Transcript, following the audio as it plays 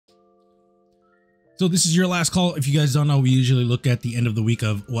So this is your last call. If you guys don't know, we usually look at the end of the week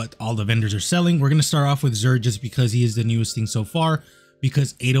of what all the vendors are selling. We're going to start off with Xur just because he is the newest thing so far,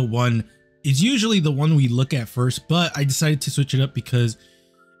 because 801 is usually the one we look at first, but I decided to switch it up because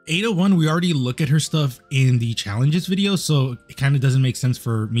 801, we already look at her stuff in the challenges video, so it kind of doesn't make sense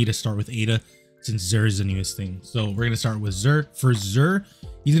for me to start with Ada since Xur is the newest thing. So we're going to start with Xur. For Xur,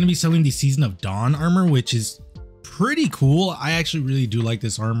 he's going to be selling the Season of Dawn armor, which is pretty cool. I actually really do like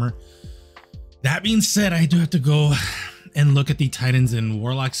this armor. That being said, I do have to go and look at the Titans and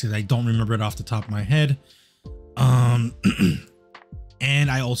Warlocks because I don't remember it off the top of my head. And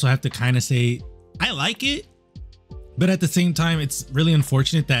I also have to kind of say I like it, but at the same time, it's really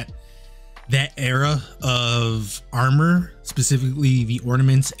unfortunate that that era of armor, specifically the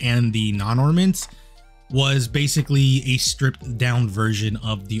ornaments and the non-ornaments, was basically a stripped down version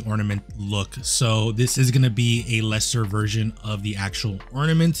of the ornament look. So this is going to be a lesser version of the actual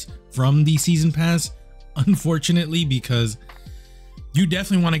ornaments from the season pass, unfortunately, because you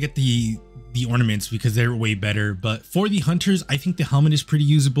definitely want to get the ornaments because they're way better. But for the hunters, I think the helmet is pretty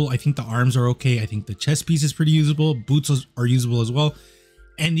usable. I think the arms are okay. I think the chest piece is pretty usable. Boots are usable as well.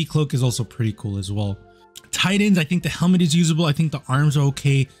 And the cloak is also pretty cool as well. Titans, I think the helmet is usable. I think the arms are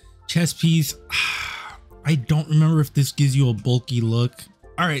okay. Chest piece, I don't remember if this gives you a bulky look.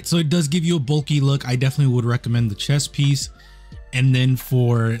 All right, so it does give you a bulky look. I definitely would recommend the chest piece. And then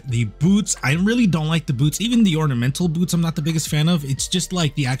for the boots, I really don't like the boots. Even the ornamental boots, I'm not the biggest fan of. It's just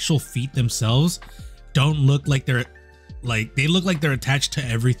like the actual feet themselves don't look like they look like they're attached to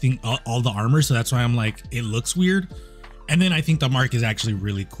everything, all the armor. So that's why I'm like, it looks weird. And then I think the mark is actually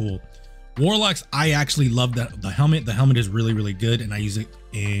really cool. Warlocks, I actually love the helmet. The helmet is really, really good, and I use it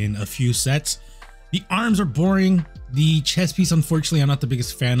in a few sets. The arms are boring. The chest piece, unfortunately, I'm not the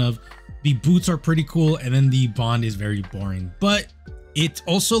biggest fan of. The boots are pretty cool, and then the bond is very boring. But it's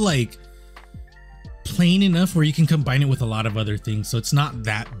also like plain enough where you can combine it with a lot of other things, so it's not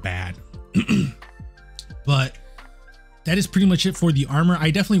that bad. But that is pretty much it for the armor.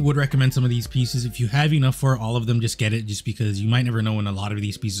 I definitely would recommend some of these pieces. If you have enough for all of them, just get it, just because you might never know when a lot of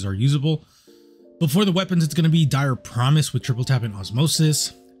these pieces are usable. But for the weapons, it's going to be Dire Promise with Triple Tap and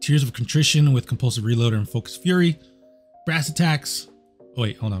Osmosis, Tears of Contrition with Compulsive Reloader and Focus Fury, Brass Attacks. Oh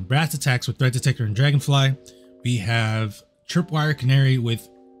wait, hold on. Brass Attacks with Threat Detector and Dragonfly. We have Tripwire Canary with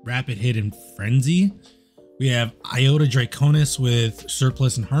Rapid Hit and Frenzy. We have Iota Draconis with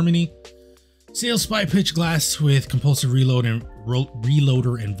Surplus and Harmony. Sail Spy Pitch Glass with Compulsive Reload and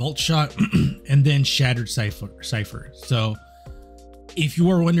Reloader and Vault Shot. And then Shattered Cipher. So if you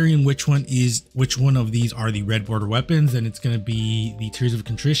are wondering which one of these are the red border weapons, then it's going to be the Tears of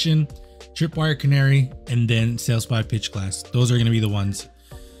Contrition, Tripwire Canary, and then Sail Spy Pitch Glass. Those are going to be the ones.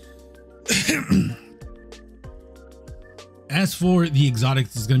 As for the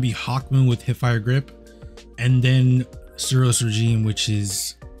exotics, it's going to be Hawkmoon with Hipfire Grip, and then Suros Regime, which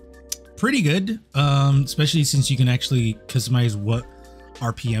is pretty good, especially since you can actually customize what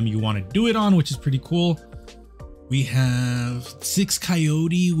RPM you want to do it on, which is pretty cool. We have 6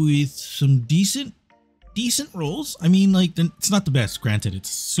 Coyote with some decent rolls. I mean, like, it's not the best, granted, it's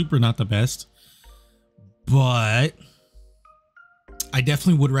super not the best, but I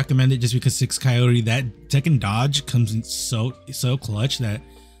definitely would recommend it just because 6 Coyote, that second dodge comes in so clutch that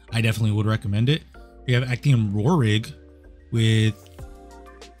I definitely would recommend it. We have Actium Rorig with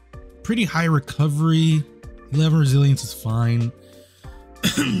pretty high recovery, 11 resilience is fine.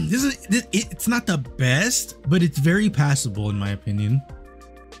 It's not the best, but it's very passable in my opinion.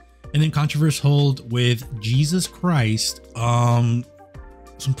 And then Controverse Hold with Jesus Christ, some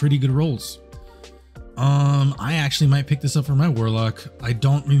pretty good rolls. I actually might pick this up for my Warlock. I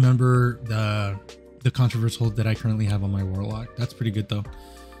don't remember the Controverse Hold that I currently have on my Warlock. That's pretty good though.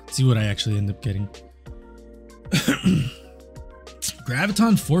 Let's see what I actually end up getting.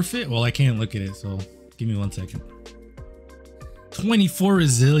 Graviton Forfeit? Well, I can't look at it, so give me 1 second. 24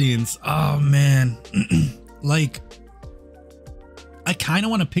 resilience. Oh man. Like, I kind of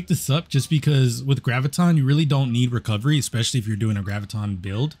want to pick this up just because with Graviton, you really don't need recovery, especially if you're doing a Graviton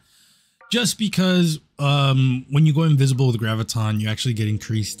build. Just because when you go invisible with Graviton, you actually get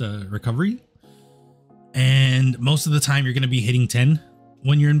increased recovery. And most of the time you're going to be hitting 10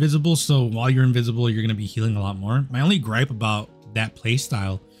 when you're invisible. So while you're invisible, you're going to be healing a lot more. My only gripe about that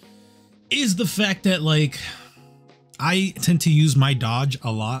playstyle is the fact that, like, I tend to use my dodge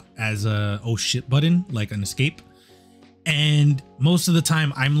a lot as a oh shit button, like an escape. And most of the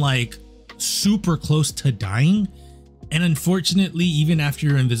time I'm like super close to dying. And unfortunately, even after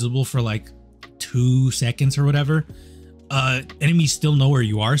you're invisible for like 2 seconds or whatever, enemies still know where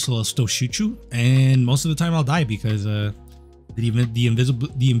you are, so they'll still shoot you. And most of the time I'll die because the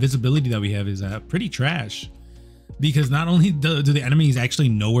invisibility that we have is pretty trash, because not only do the enemies actually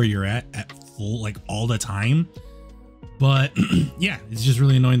know where you're at full, like all the time, but yeah, it's just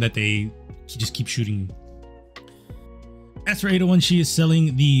really annoying that they just keep shooting you. As for 801, she is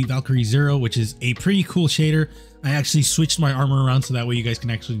selling the Valkyrie Zero, which is a pretty cool shader. I actually switched my armor around so that way you guys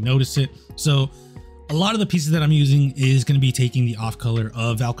can actually notice it. So a lot of the pieces that I'm using is going to be taking the off color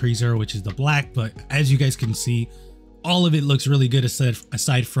of Valkyrie Zero, which is the black, but as you guys can see, all of it looks really good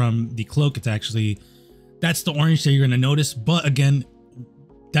aside from the cloak. It's actually, that's the orange that you're going to notice, but again,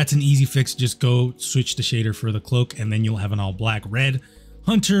 that's an easy fix. Just go switch the shader for the cloak and then you'll have an all black red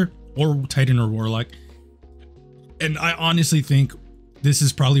hunter or titan or warlock. And I honestly think this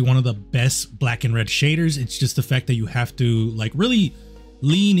is probably one of the best black and red shaders. It's just the fact that you have to like really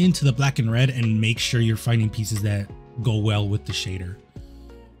lean into the black and red and make sure you're finding pieces that go well with the shader.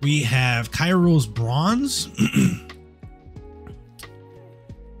 We have Cairo's Bronze.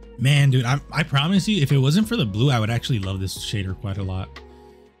 Man, dude, I promise you, if it wasn't for the blue, I would actually love this shader quite a lot.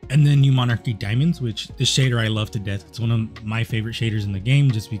 And then New Monarchy Diamonds, which this shader I love to death. It's one of my favorite shaders in the game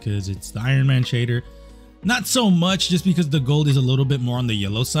just because it's the Iron Man shader. Not so much just because the gold is a little bit more on the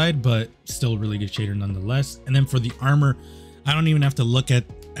yellow side, but still really good shader nonetheless. And then for the armor, I don't even have to look at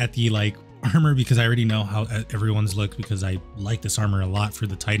the like armor because I already know how everyone's look, because I like this armor a lot for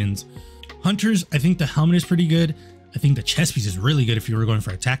the Titans. Hunters, I think the helmet is pretty good. I think the chest piece is really good if you were going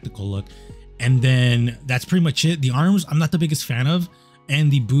for a tactical look. And then that's pretty much it. The arms, I'm not the biggest fan of.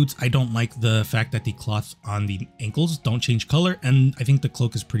 And the boots, I don't like the fact that the cloths on the ankles don't change color. And I think the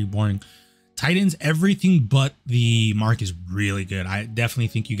cloak is pretty boring. Titans, everything but the mark is really good. I definitely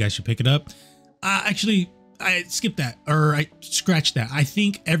think you guys should pick it up. Actually, I skipped that, or I scratched that. I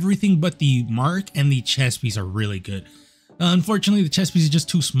think everything but the mark and the chest piece are really good. Unfortunately, the chest piece is just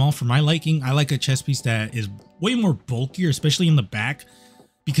too small for my liking. I like a chest piece that is way more bulkier, especially in the back,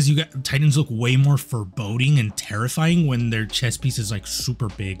 because you got Titans look way more foreboding and terrifying when their chest piece is like super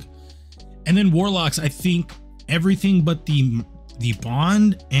big. And then Warlocks, I think everything but the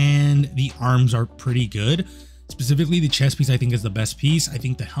bond and the arms are pretty good. Specifically, the chest piece I think is the best piece. I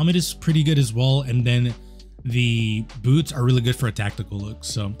think the helmet is pretty good as well. And then the boots are really good for a tactical look.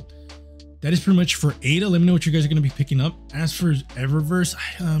 So that is pretty much for Ada. Let me know what you guys are going to be picking up. As for Eververse,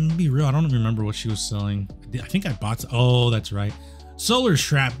 be real, I don't remember what she was selling. I think I bought, oh, that's right. Solar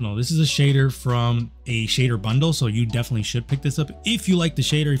Shrapnel. This is a shader from a shader bundle, so you definitely should pick this up if you like the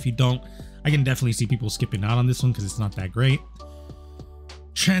shader. If you don't, I can definitely see people skipping out on this one because it's not that great.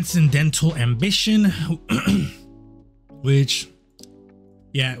 Transcendental Ambition, which,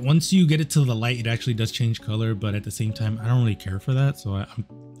 yeah, once you get it to the light, it actually does change color, but at the same time, I don't really care for that. So I'm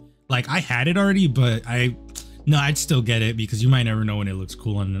like, I had it already, but I'd still get it because you might never know when it looks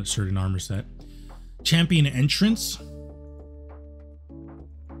cool on a certain armor set. Champion Entrance.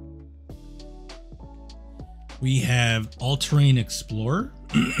 We have All-Terrain Explorer.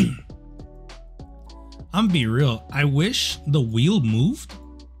 I'm be real, I wish the wheel moved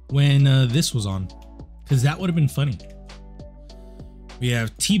when this was on, because that would have been funny. We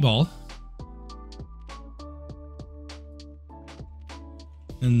have T-Ball.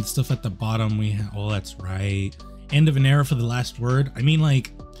 And stuff at the bottom we have, oh, that's right. End of an era for the last word. I mean,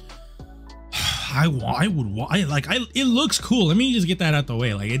 like, it looks cool. Let me just get that out the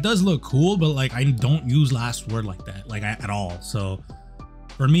way. Like, it does look cool, but like, I don't use last word like that, like at all. So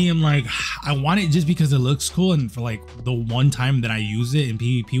for me, I'm like, I want it just because it looks cool. And for like the one time that I use it in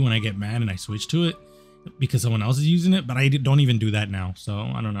PvP when I get mad and I switch to it because someone else is using it, but I don't even do that now. So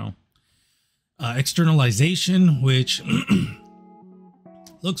I don't know. Externalization, which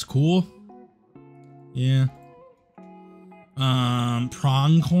looks cool. Yeah.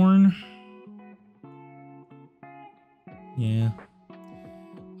 Pronghorn. Yeah.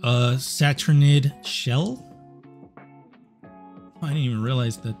 Saturnid Shell. I didn't even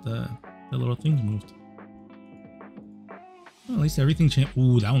realize that the little things moved. Well, at least everything changed.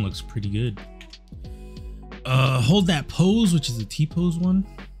 Ooh, that one looks pretty good. Hold That Pose, which is the T-pose one.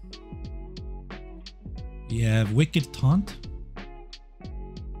 We have Wicked Taunt.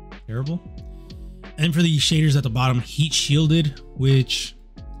 Terrible. And for the shaders at the bottom, Heat Shielded, which,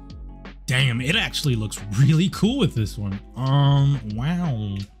 damn, it actually looks really cool with this one.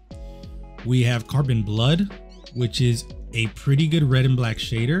 Wow. We have Carbon Blood, which is a pretty good red and black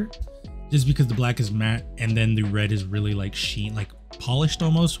shader, just because the black is matte and then the red is really like sheen, like polished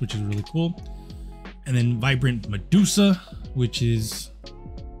almost, which is really cool. And then Vibrant Medusa, which is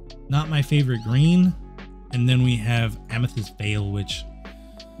not my favorite green. And then we have Amethyst Veil, which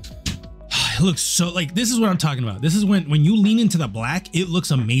it looks so, like, this is what I'm talking about. This is when you lean into the black, it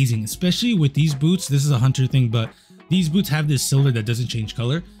looks amazing, especially with these boots. This is a hunter thing, but these boots have this silver that doesn't change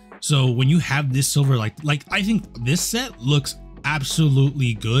color. So when you have this silver, like I think this set looks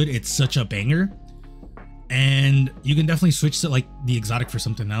absolutely good. It's such a banger, and you can definitely switch to like the exotic for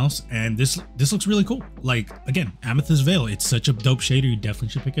something else. And this looks really cool. Like, again, Amethyst Veil, it's such a dope shader. You definitely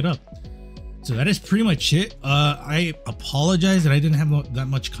should pick it up. So that is pretty much it. I apologize that I didn't have that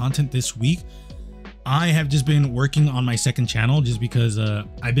much content this week. I have just been working on my second channel just because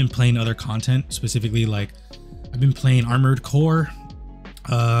I've been playing other content, specifically like I've been playing Armored Core,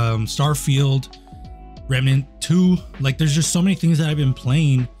 Starfield, Remnant 2. Like, there's just so many things that I've been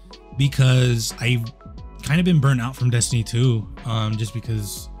playing because I've kind of been burnt out from Destiny 2, just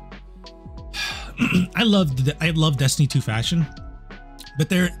because I love Destiny 2 fashion, but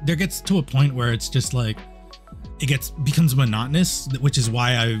there gets to a point where it's just like becomes monotonous, which is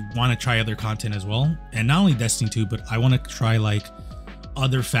why I want to try other content as well. And not only Destiny 2, but I want to try like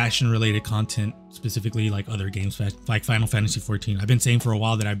other fashion related content, specifically like other games like Final Fantasy 14. I've been saying for a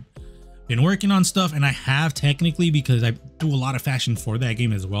while that I've been working on stuff, and I have technically, because I do a lot of fashion for that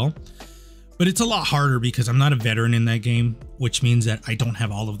game as well. But it's a lot harder because I'm not a veteran in that game, which means that I don't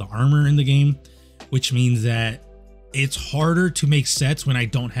have all of the armor in the game, which means that it's harder to make sets when I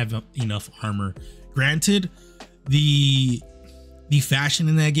don't have enough armor. Granted, the fashion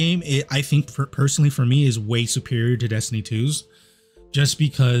in that game, I think personally for me is way superior to Destiny 2's, just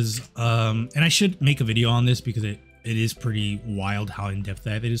because and I should make a video on this because it is pretty wild how in-depth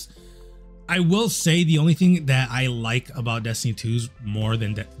that is. I will say the only thing that I like about Destiny 2's more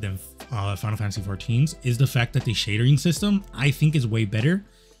than Final Fantasy 14's is the fact that the shadering system I think is way better.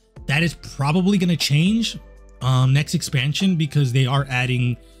 That is probably going to change next expansion, because they are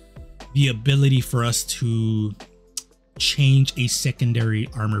adding the ability for us to change a secondary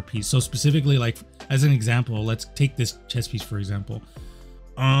armor piece. So specifically, like as an example, let's take this chest piece for example.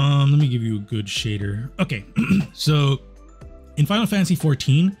 Let me give you a good shader. Okay, so in Final Fantasy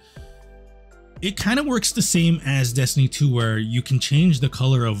 14, it kind of works the same as Destiny 2, where you can change the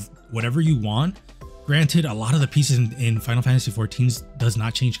color of whatever you want. Granted, a lot of the pieces in Final Fantasy 14 does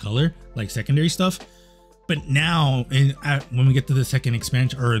not change color, like secondary stuff. But now, when we get to the second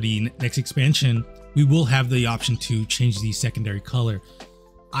expansion or the next expansion, we will have the option to change the secondary color.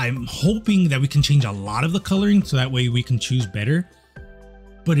 I'm hoping that we can change a lot of the coloring so that way we can choose better.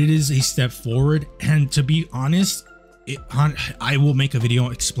 But it is a step forward, and to be honest, I will make a video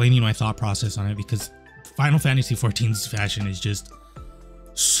explaining my thought process on it, because Final Fantasy 14's fashion is just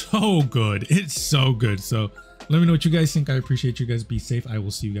so good. It's so good. So let me know what you guys think. I appreciate you guys. Be safe. I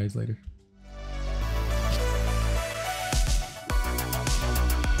will see you guys later.